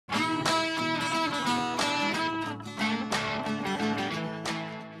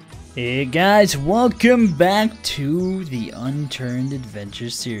Hey guys, welcome back to the Unturned Adventure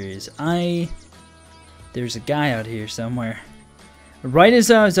series. There's a guy out here somewhere. Right as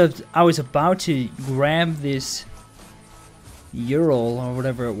I was about to grab this URL or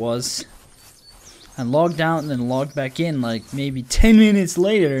whatever it was, I logged out and then logged back in like maybe 10 minutes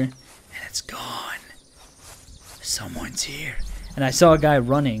later, and it's gone. Someone's here. And I saw a guy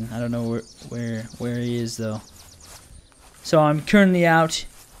running. I don't know where he is though. So I'm currently out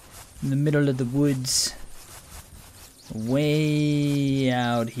in the middle of the woods, way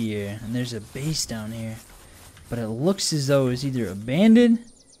out here, and there's a base down here, but it looks as though it's either abandoned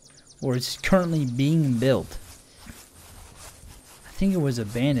or it's currently being built. I think it was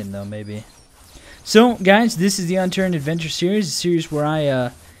abandoned though, maybe. So guys, this is the Unturned Adventure series, a series where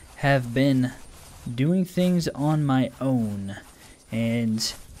I have been doing things on my own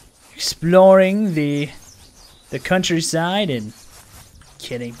and exploring the countryside and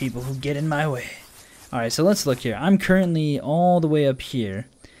killing people who get in my way. Alright, so let's look here. I'm currently all the way up here.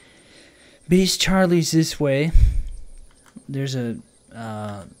 Base Charlie's this way. There's a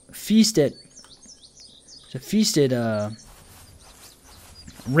feast at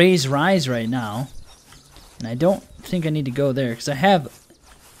Ray's Rise right now. And I don't think I need to go there because I have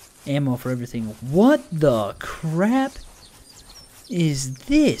ammo for everything. What the crap is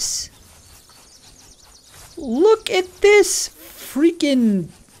this? Look at this freaking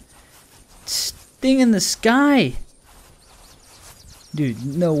thing in the sky. Dude,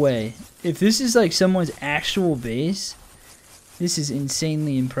 no way. If this is like someone's actual base, this is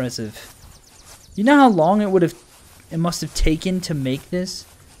insanely impressive. You know how long it must have taken to make this?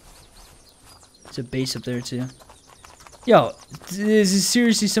 There's a base up there too. Yo, this is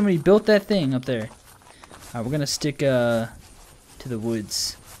seriously somebody built that thing up there. Alright, we're gonna stick to the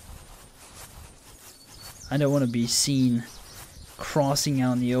woods. I don't want to be seen crossing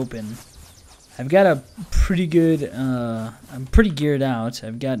out in the open. I've got a pretty good, I'm pretty geared out.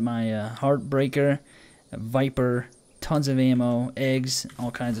 I've got my Heartbreaker, a Viper, tons of ammo, eggs,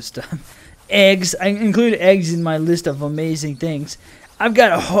 all kinds of stuff. Eggs, I include eggs in my list of amazing things. I've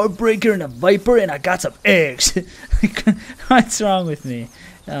got a Heartbreaker and a Viper, and I got some eggs. What's wrong with me?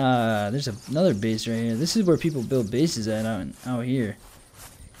 There's another base right here. This is where people build bases at out here.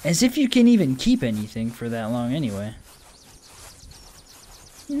 As if you can even keep anything for that long anyway.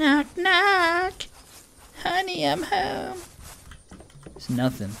 Knock, knock. Honey, I'm home. There's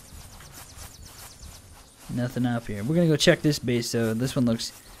nothing. Nothing up here. We're going to go check this base, though. This one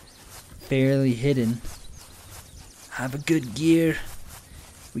looks fairly hidden. Have a good gear.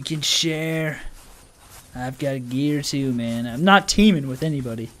 We can share. I've got a gear, too, man. I'm not teaming with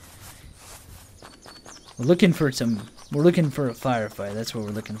anybody. We're looking for a firefight. That's what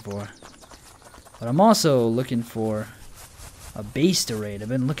we're looking for. But I'm also looking for a base to raid. I've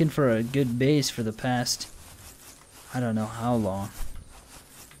been looking for a good base for the past, I don't know how long.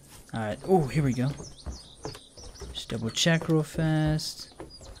 Alright. Oh, here we go. Just double check real fast.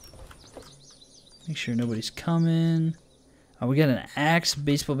 Make sure nobody's coming. Oh, we got an axe,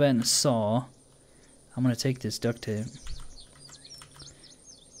 baseball bat, and a saw. I'm going to take this duct tape.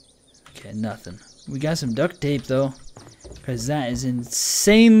 Okay, nothing. We got some duct tape, though. Because that is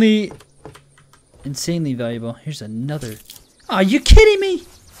insanely valuable. Here's another. Are you kidding me?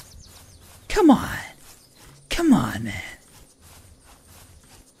 Come on. Come on, man.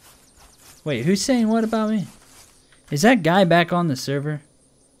 Wait, who's saying what about me? Is that guy back on the server?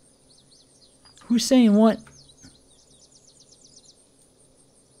 Who's saying what?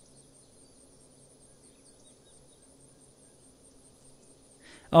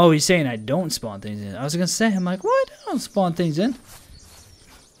 Oh, he's saying I don't spawn things in. I was going to say, I'm like, what? I don't spawn things in.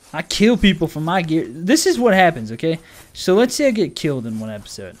 I kill people for my gear. This is what happens, okay? So let's say I get killed in one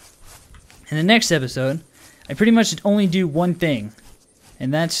episode. In the next episode, I pretty much only do one thing.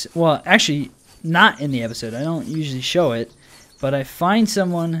 And that's, well, actually, not in the episode. I don't usually show it. But I find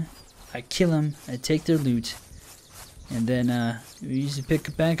someone, I kill them, I take their loot. And then we usually pick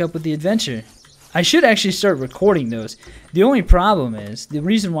it back up with the adventure. I should actually start recording those. The only problem is, the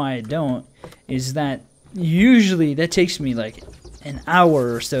reason why I don't, is that usually that takes me like an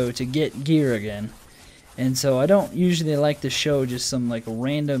hour or so to get gear again. And so I don't usually like to show just some like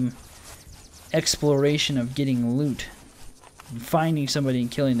random exploration of getting loot. And finding somebody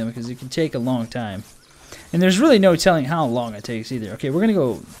and killing them because it can take a long time. And there's really no telling how long it takes either. Okay, we're going to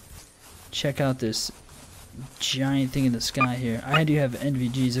go check out this giant thing in the sky here. I do have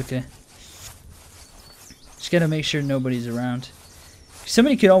NVGs, okay. Just gotta make sure nobody's around.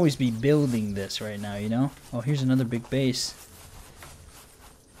 Somebody could always be building this right now, you know? Oh, here's another big base.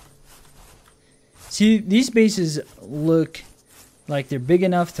 See, these bases look Like, they're big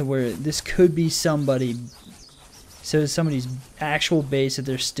enough to where this could be somebody. So somebody's actual base that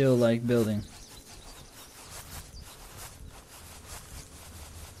they're still, like, building.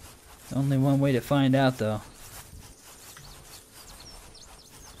 Only one way to find out, though.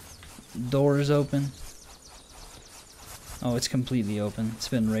 Door is open. Oh, it's completely open. It's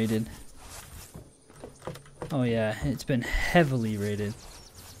been raided. Oh, yeah. It's been heavily raided.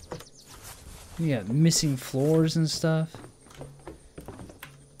 We got missing floors and stuff.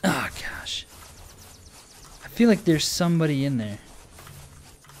 Oh, gosh. I feel like there's somebody in there.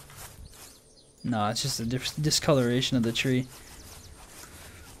 No, it's just a discoloration of the tree.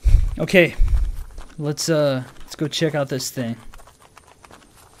 Okay. Let's go check out this thing.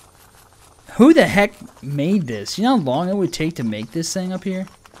 Who the heck made this? You know how long it would take to make this thing up here?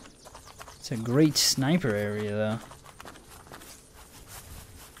 It's a great sniper area, though.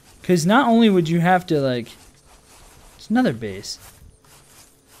 Because not only would you have to, like... It's another base.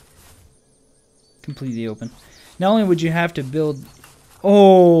 Completely open. Not only would you have to build...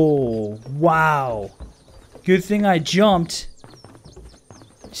 Oh, wow. Good thing I jumped.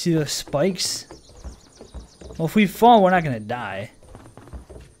 See those spikes? Well, if we fall, we're not going to die.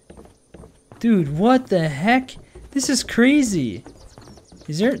 Dude, what the heck? This is crazy.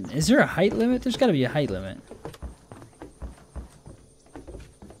 Is there a height limit? There's got to be a height limit.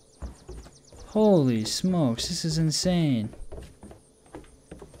 Holy smokes, this is insane.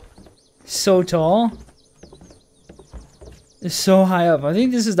 So tall. It's so high up. I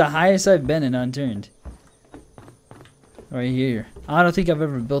think this is the highest I've been in Unturned. Right here. I don't think I've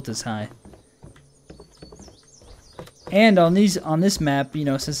ever built this high. And on this map, you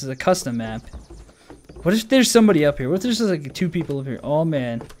know, since it's a custom map, what if there's somebody up here? What if there's just like 2 people up here? Oh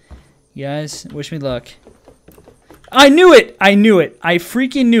man. You guys, wish me luck. I knew it! I knew it! I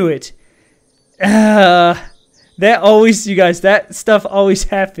freaking knew it! That always, you guys, that stuff always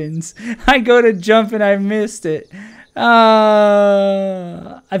happens. I go to jump and I missed it.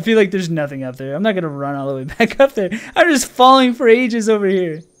 I feel like there's nothing up there. I'm not gonna run all the way back up there. I'm just falling for ages over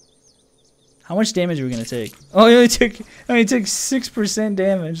here. How much damage are we gonna take? Oh, I only took 6%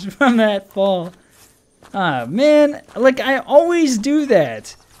 damage from that fall. Ah, man, like I always do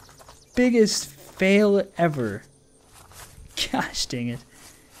that. Biggest fail ever. Gosh dang it.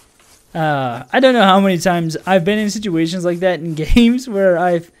 I don't know how many times I've been in situations like that in games where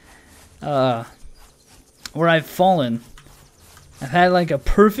I've fallen. I've had like a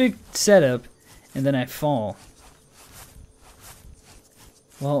perfect setup and then I fall.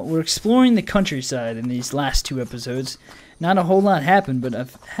 Well, we're exploring the countryside in these last 2 episodes. Not a whole lot happened, but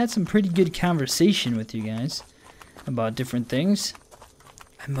I've had some pretty good conversation with you guys about different things.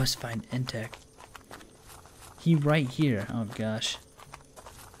 I must find eNtaK. He right here. Oh gosh.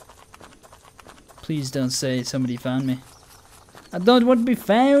 Please don't say somebody found me. I don't want to be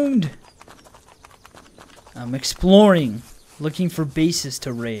found. I'm exploring, looking for bases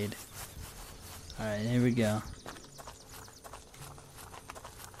to raid. Alright, here we go.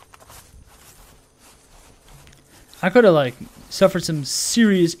 I could have like suffered some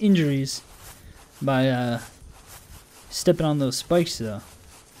serious injuries by stepping on those spikes though.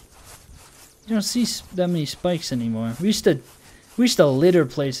 You don't see that many spikes anymore. We used to litter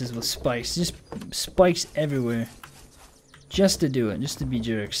places with spikes, just spikes everywhere, just to do it, just to be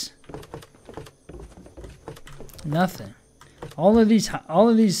jerks. Nothing. All of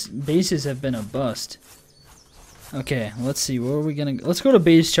these bases have been a bust. Okay, let's see. Where are we gonna go? Let's go to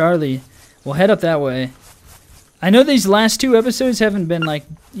base Charlie. We'll head up that way. I know these last 2 episodes haven't been like,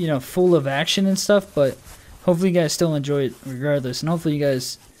 you know, full of action and stuff, but hopefully you guys still enjoy it regardless, and hopefully you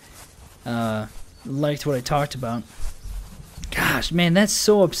guys liked what I talked about. Gosh, man, that's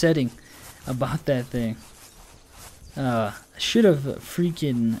so upsetting about that thing. I should have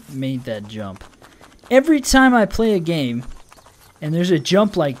freaking made that jump. Every time I play a game and there's a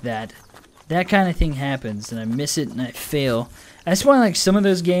jump like that, that kind of thing happens and I miss it and I fail. That's why like some of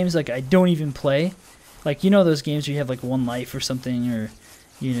those games like I don't even play. Like, you know those games where you have like 1 life or something, or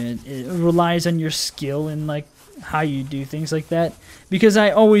you know, it relies on your skill and like how you do things like that. Because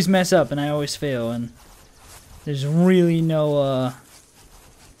I always mess up and I always fail, and there's really no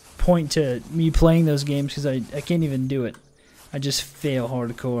point to me playing those games because I can't even do it. I just fail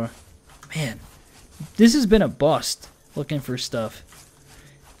hardcore. Man, this has been a bust looking for stuff.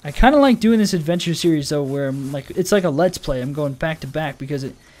 I kind of like doing this adventure series though, where I'm like, it's like a let's play. I'm going back to back because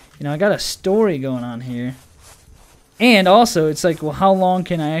it, you know, I got a story going on here. And also, it's like, well, how long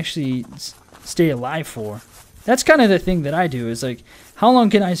can I actually stay alive for? That's kind of the thing that I do, is like, how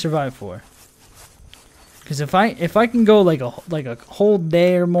long can I survive for? Because if I can go like a whole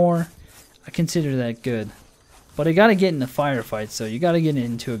day or more, I consider that good. But I gotta get in the firefight, so you gotta get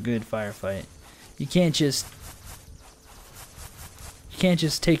into a good firefight. You can't just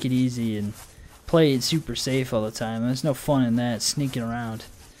take it easy and play it super safe all the time. There's no fun in that, sneaking around.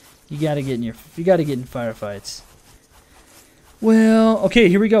 You gotta get in firefights. Well, okay,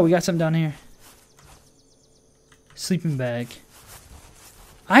 here we go. We got something down here. Sleeping bag.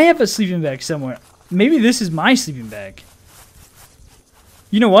 I have a sleeping bag somewhere. Maybe this is my sleeping bag.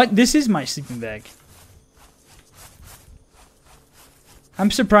 You know what? This is my sleeping bag. I'm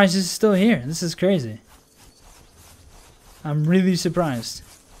surprised this is still here. This is crazy. I'm really surprised.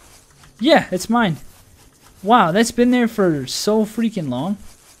 Yeah, it's mine. Wow, that's been there for so freaking long.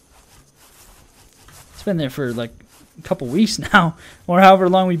 It's been there for like a couple weeks now, or however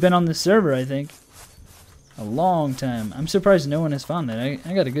long we've been on this server, I think. A long time. I'm surprised no one has found that.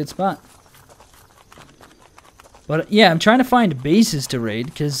 I got a good spot. But yeah, I'm trying to find bases to raid,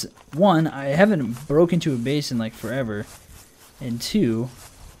 because one, I haven't broken into a base in like forever. And two,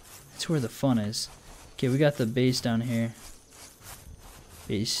 that's where the fun is. Okay, we got the base down here.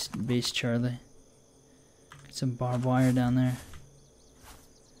 Base Charlie. Got some barbed wire down there.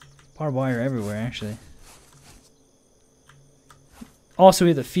 Barbed wire everywhere, actually. Also, we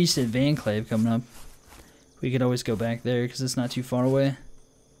have the Feast at Vanclave coming up. We could always go back there because it's not too far away.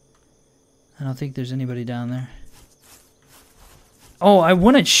 I don't think there's anybody down there. Oh, I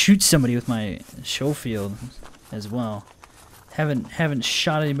want to shoot somebody with my Schofield as well. Haven't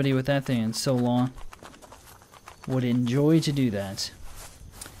shot anybody with that thing in so long. Would enjoy to do that.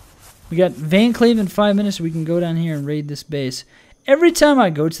 We got Vanclave in 5 minutes. So we can go down here and raid this base. Every time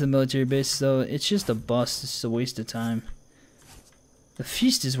I go to the military base, though, it's just a bust. It's just a waste of time. The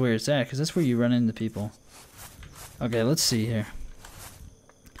Feast is where it's at, because that's where you run into people. Okay, let's see here.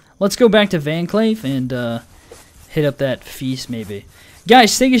 Let's go back to Vanclave and hit up that Feast, maybe.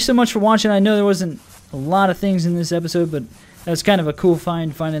 Guys, thank you so much for watching. I know there wasn't a lot of things in this episode, but that was kind of a cool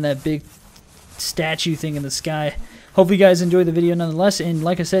find, finding that big statue thing in the sky. Hopefully you guys enjoyed the video nonetheless. And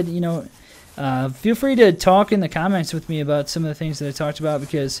like I said, you know, feel free to talk in the comments with me about some of the things that I talked about,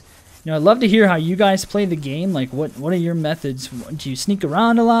 because you know, I'd love to hear how you guys play the game. Like, what are your methods? Do you sneak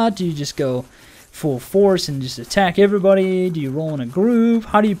around a lot? Do you just go full force and just attack everybody? Do you roll in a group?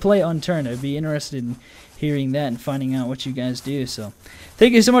 How do you play Unturned? I'd be interested in hearing that and finding out what you guys do. So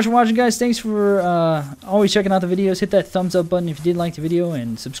thank you so much for watching, guys. Thanks for always checking out the videos. Hit that thumbs up button if you did like the video,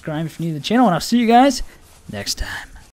 and subscribe if you're new to the channel, and I'll see you guys next time.